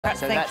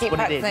So that's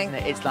what it is, isn't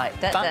it? It's like...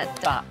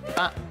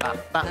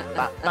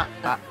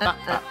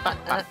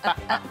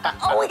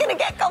 Oh, we're going to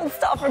get gold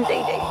star from Dee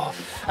Dee.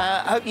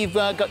 I hope you've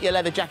got your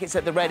leather jackets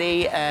at the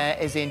ready,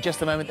 as in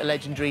just a moment the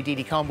legendary Dee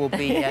Dee Khan will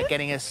be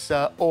getting us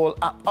all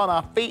up on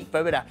our feet for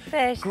a bit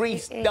of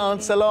Grease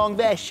dance along.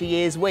 There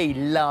she is. We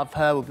love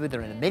her. We'll be with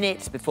her in a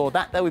minute. Before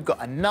that, though, we've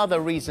got another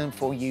reason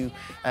for you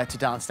to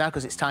dance now,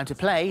 because it's time to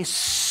play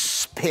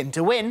Spin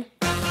to Win.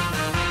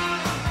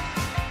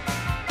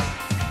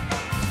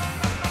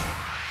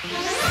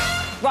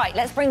 Right,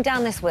 let's bring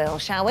down this wheel,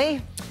 shall we?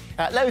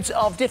 Loads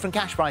of different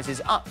cash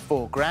prizes up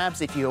for grabs.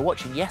 If you were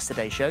watching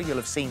yesterday's show, you'll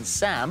have seen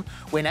Sam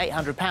win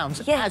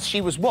 £800 as she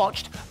was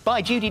watched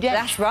by Judi Dench.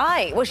 That's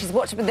right. Well, she's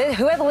watched.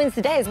 Whoever wins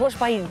today is watched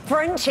by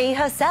Frenchie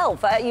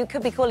herself. You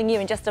could be calling you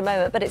in just a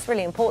moment, but it's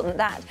really important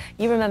that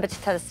you remember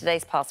to tell us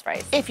today's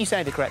passphrase. If you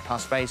say the correct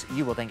passphrase,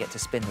 you will then get to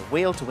spin the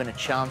wheel to win a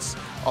chance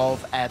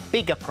of a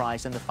bigger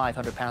prize than the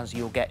 £500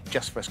 you'll get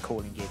just for us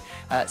calling you.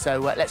 So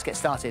let's get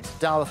started.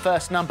 Dial the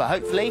first number.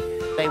 Hopefully,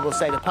 they will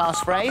say the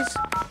passphrase.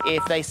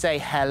 If they say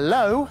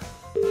hello,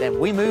 then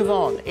we move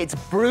on. It's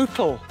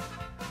brutal.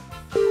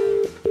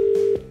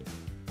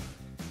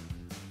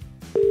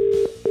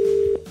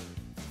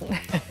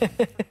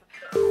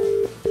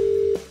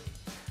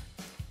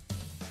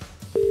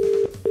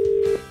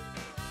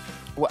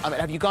 Well, I mean,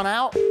 have you gone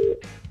out?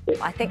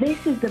 I think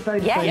this is the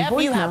Vodafone yeah,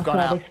 you have gone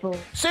out. For...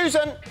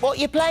 Susan, what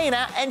are you playing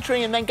at?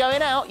 Entering and then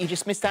going out? You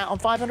just missed out on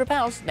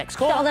 £500. Next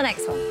call. Get on the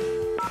next one.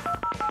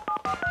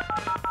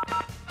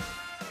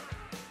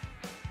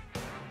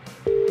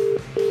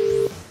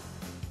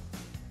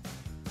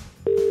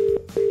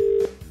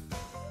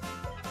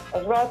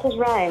 As right as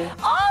rain.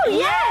 Oh,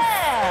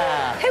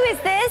 yeah! Who is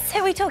this? Who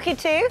are we talking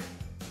to?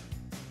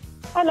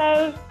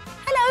 Hello.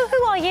 Hello,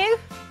 who are you?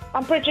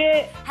 I'm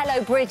Bridget.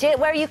 Hello, Bridget.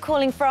 Where are you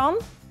calling from?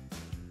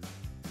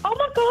 Oh,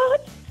 my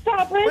God.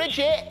 Starbridge.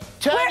 Bridget,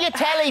 turn your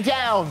telly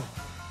down.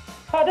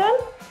 Pardon?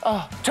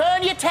 Oh,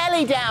 turn your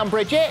telly down,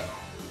 Bridget.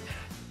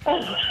 I'll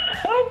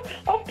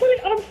put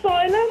it on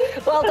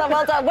silent. Well done,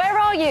 well done. Where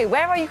are you?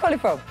 Where are you calling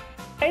from?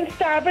 In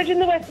Starbridge in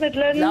the West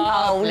Midlands.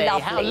 Lovely. Oh,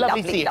 lovely. How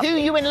lovely to see you. Who are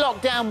you in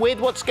lockdown with?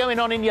 What's going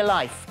on in your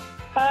life?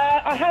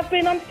 I have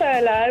been on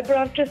furlough, but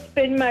I've just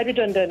been made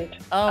redundant.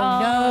 Oh,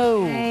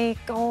 no. Hey,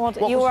 God.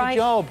 What was your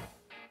job?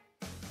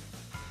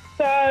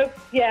 So,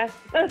 yeah.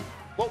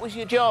 What was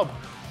your job?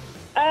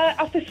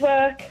 Office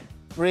work.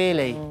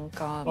 Really? Oh,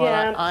 God. Well,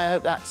 yeah. I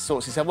hope that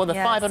sorts itself. Well, the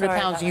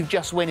 £500 you've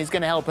just won is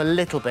going to help a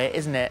little bit,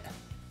 isn't it?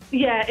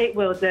 Yeah, it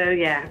will do,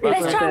 yeah.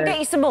 Let's try and get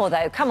you some more,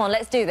 though. Come on,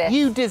 let's do this.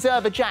 You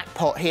deserve a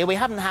jackpot here. We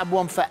haven't had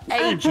one for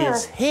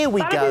ages. Here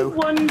we go. That is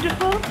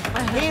wonderful.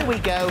 Here we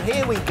go,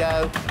 here we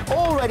go.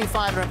 Already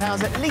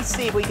 £500. At least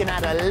see if we can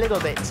add a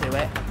little bit to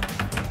it.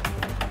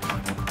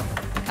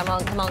 Come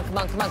on, come on, come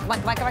on, come on, come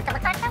on, come on, come on, come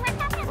on, come on,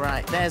 come on.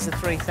 Right, there's the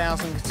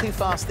 3,000. Too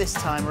fast this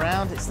time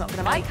round. It's not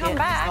going to make it. It's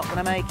not going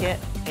to make it.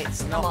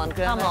 It's not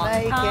going to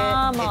make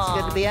it. It's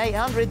going to be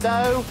 800,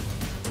 though.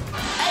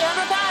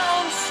 £800!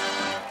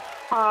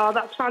 Oh,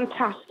 that's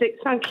fantastic.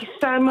 Thank you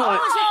so much.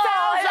 Oh,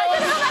 I don't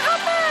know how that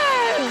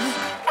happened!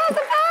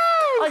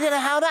 I don't know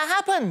how that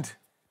happened.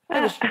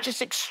 It was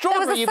just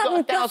extraordinary. There was a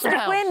sudden gust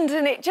of wind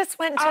and it just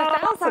went to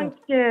 1,000. Thank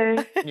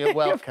you. You're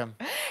welcome.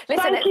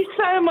 Listen, thank you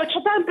so much. I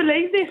don't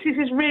believe this. This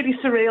is really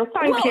surreal.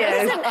 Thank you.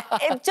 Listen,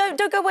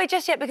 don't go away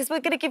just yet, because we're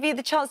going to give you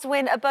the chance to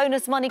win a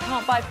bonus money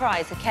can't buy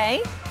prize,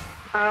 OK?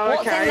 Oh,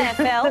 What's in there,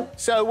 Phil?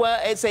 So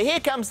it's a here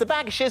comes the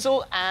bag of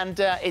shizzle, and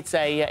it's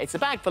a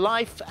bag for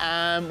life.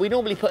 We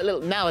normally put a little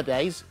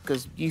nowadays,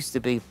 because it used to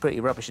be pretty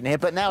rubbish in here,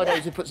 but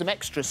nowadays we put some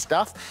extra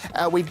stuff.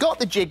 We've got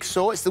the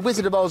jigsaw. It's the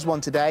Wizard of Oz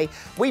one today.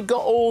 We've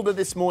got all the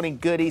This Morning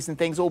goodies and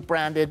things, all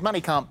branded. Money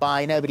can't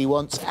buy, nobody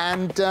wants.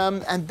 And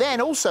then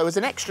also as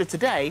an extra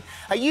today,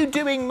 are you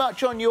doing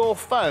much on your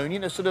phone? You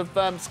know, sort of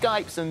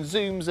Skypes and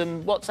Zooms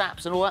and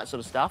WhatsApps and all that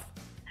sort of stuff.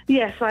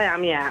 Yes, I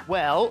am, yeah.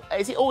 Well,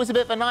 is it always a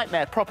bit of a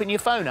nightmare propping your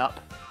phone up?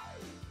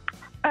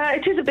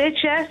 It is a bit,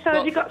 yeah. So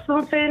have you got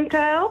something to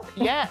help?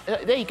 Yeah,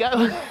 there you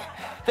go.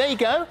 There you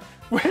go.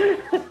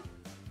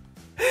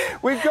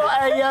 We've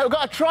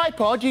got a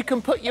tripod. You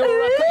can put your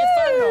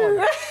phone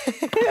on.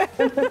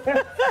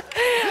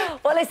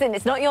 Well, listen,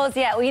 it's not yours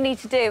yet. All you need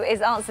to do is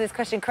answer this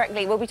question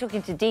correctly. We'll be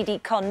talking to Dee Dee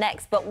Khan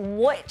next, but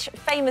which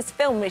famous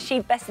film is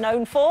she best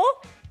known for?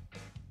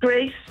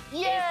 Grease.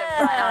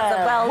 Yeah!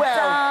 Well done.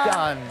 Well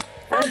done.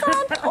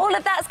 All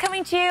of that's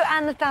coming to you,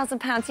 and the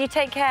 £1,000. You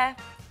take care.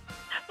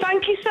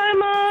 Thank you so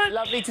much.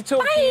 Lovely to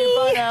talk to you.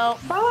 Bye now.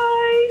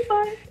 Bye.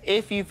 Bye.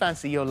 If you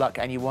fancy your luck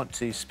and you want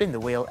to spin the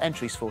wheel,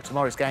 entries for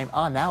tomorrow's game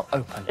are now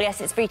open.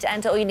 Yes, it's free to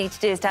enter. All you need to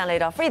do is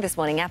download our free This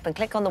Morning app and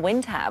click on the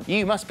Win tab.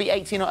 You must be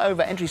 18 or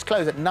over. Entries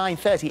close at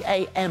 9:30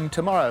 a.m.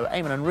 tomorrow.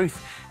 Eamon and Ruth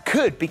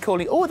could be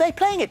calling... Oh, are they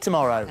playing it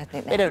tomorrow? I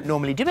think they don't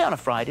normally do it on a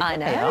Friday. I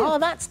know. Oh,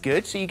 that's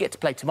good. So you get to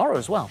play tomorrow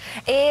as well.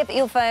 If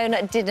your phone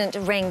didn't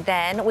ring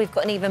then, we've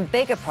got an even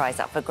bigger prize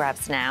up for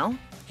grabs now.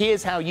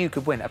 Here's how you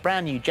could win a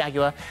brand new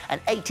Jaguar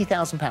and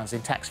 £80,000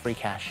 in tax-free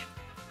cash.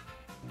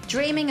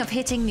 Dreaming of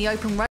hitting the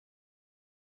open road?